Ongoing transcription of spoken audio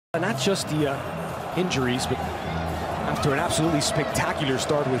Not just the injuries, but after an absolutely spectacular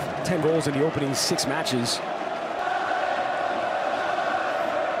start with 10 goals in the opening 6 matches.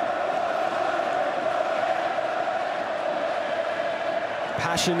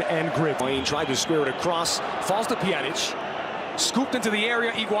 Passion and grit. Wayne tried to square it across, falls to Pjanic, scooped into the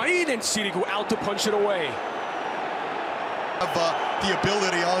area, Higuain and Sirigu out to punch it away. The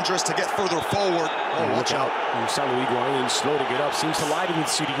ability, Andres, to get further forward. Oh, watch out. Salu Higuain, slow to get up, seems to lie with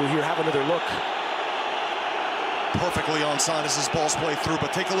Sirigu here. Have another look. Perfectly onside as his ball's played through,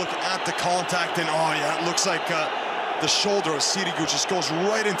 but take a look at the contact, and oh yeah, it looks like the shoulder of Sirigu just goes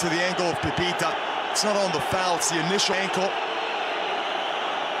right into the ankle of Pepita. It's not on the foul, it's the initial ankle.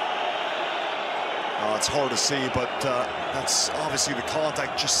 It's hard to see, but that's obviously the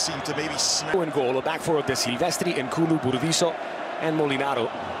contact just seemed to maybe snap. In goal, a back four of De Silvestri, Nkulu, Burdisso, and Molinaro.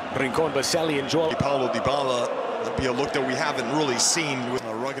 Rincon, Baselli, and Joel. Paulo Dybala, that'd be a look that we haven't really seen, with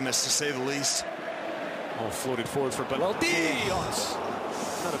a ruggedness to say the least. Oh, floated forward for Belotti. Yes.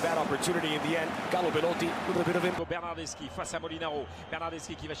 Not a bad opportunity in the end. Gallo Belotti, a little bit of him. Bernardeschi face à Molinaro.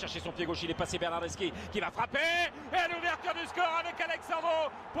 Bernardeschi qui va chercher son pied gauche. Il est passé Bernardeschi qui va frapper. Et l'ouverture du score avec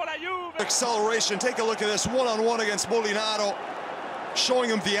Alexandro pour la Juve. Acceleration. Take a look at this one-on-one against Molinaro. Showing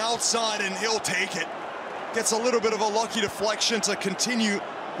him the outside, and he'll take it. Gets a little bit of a lucky deflection to continue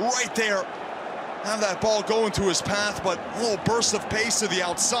right there. Have that ball go into his path, but a little burst of pace to the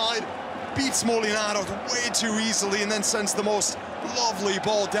outside. Beats Molinaro way too easily, and then sends the most lovely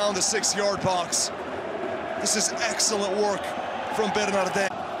ball down the 6-yard box. This is excellent work from Bernardeschi.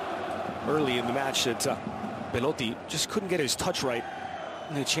 Early in the match, Belotti just couldn't get his touch right,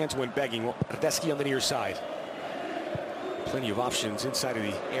 and the chance went begging. Bernardeschi on the near side. Plenty of options inside of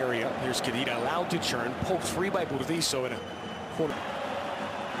the area. Here's Khedira, allowed to churn, poked free by Burdisso in a corner.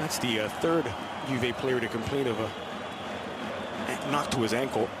 That's the third Juve player to complain of a knock to his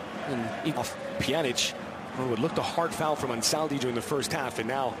ankle. And off Pjanic, it looked a hard foul from Ansaldi during the first half, and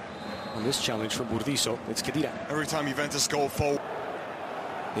now on this challenge from Burdisso, it's Khedira. Every time Juventus go forward,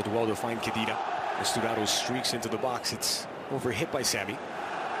 they do well to find Khedira. Sturaro streaks into the box. It's overhit by Sammy.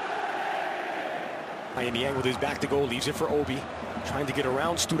 Niang with his back to goal, leaves it for Obi. Trying to get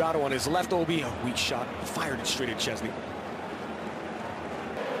around Sturaro on his left. Obi, a weak shot, fired it straight at Chesney.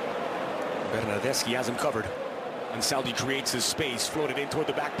 Bernardeschi has him covered. Ansaldi creates his space, floated in toward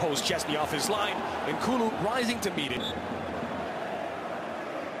the back post. Chesney off his line, and Kulu rising to meet it.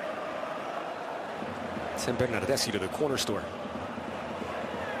 Send Bernardeschi to the corner store.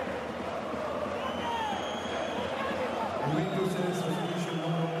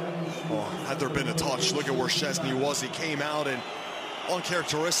 Oh, had there been a touch, look at where Chesney was. He came out, and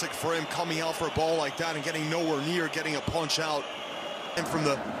uncharacteristic for him coming out for a ball like that and getting nowhere near getting a punch out. And from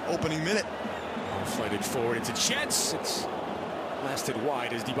the opening minute. Flighted forward, it's a chance. It's lasted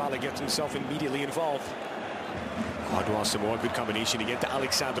wide as Dybala gets himself immediately involved. Quadra Samoa, good combination again to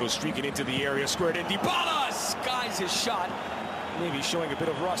Alexandro, streaking into the area, squared in. Dybala skies his shot, maybe showing a bit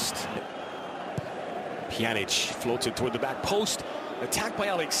of rust. Pjanic floats it toward the back post, attacked by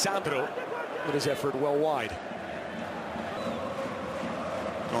Alexandro, but his effort well wide.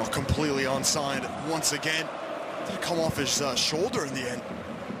 Oh, completely onside once again. Did it come off his shoulder in the end?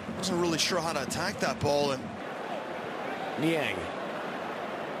 Wasn't really sure how to attack that ball. And Niang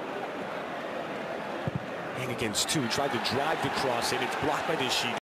against two, tried to drive the cross in. It's blocked by the sheet.